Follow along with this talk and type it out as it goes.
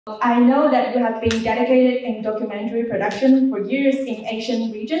I know that you have been dedicated in documentary production for years in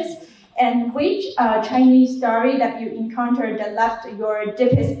Asian regions. And which Chinese story that you encountered that left your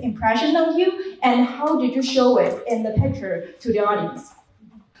deepest impression on you, and how did you show it in the picture to the audience?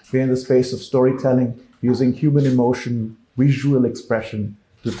 We're in the space of storytelling, using human emotion, visual expression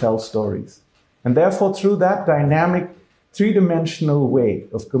to tell stories. And therefore, through that dynamic, three-dimensional way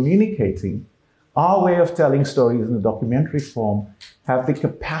of communicating, our way of telling stories in a documentary form have the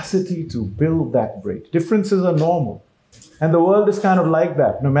capacity to build that bridge. Differences are normal. And the world is kind of like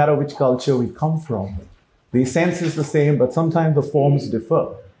that, no matter which culture we come from. The essence is the same, but sometimes the forms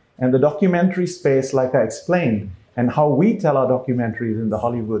differ. And the documentary space, like I explained, and how we tell our documentaries in the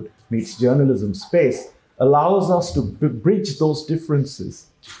Hollywood meets journalism space, allows us to bridge those differences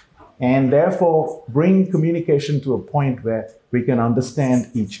and therefore bring communication to a point where we can understand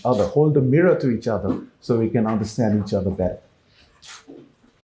each other, hold a mirror to each other so we can understand each other better.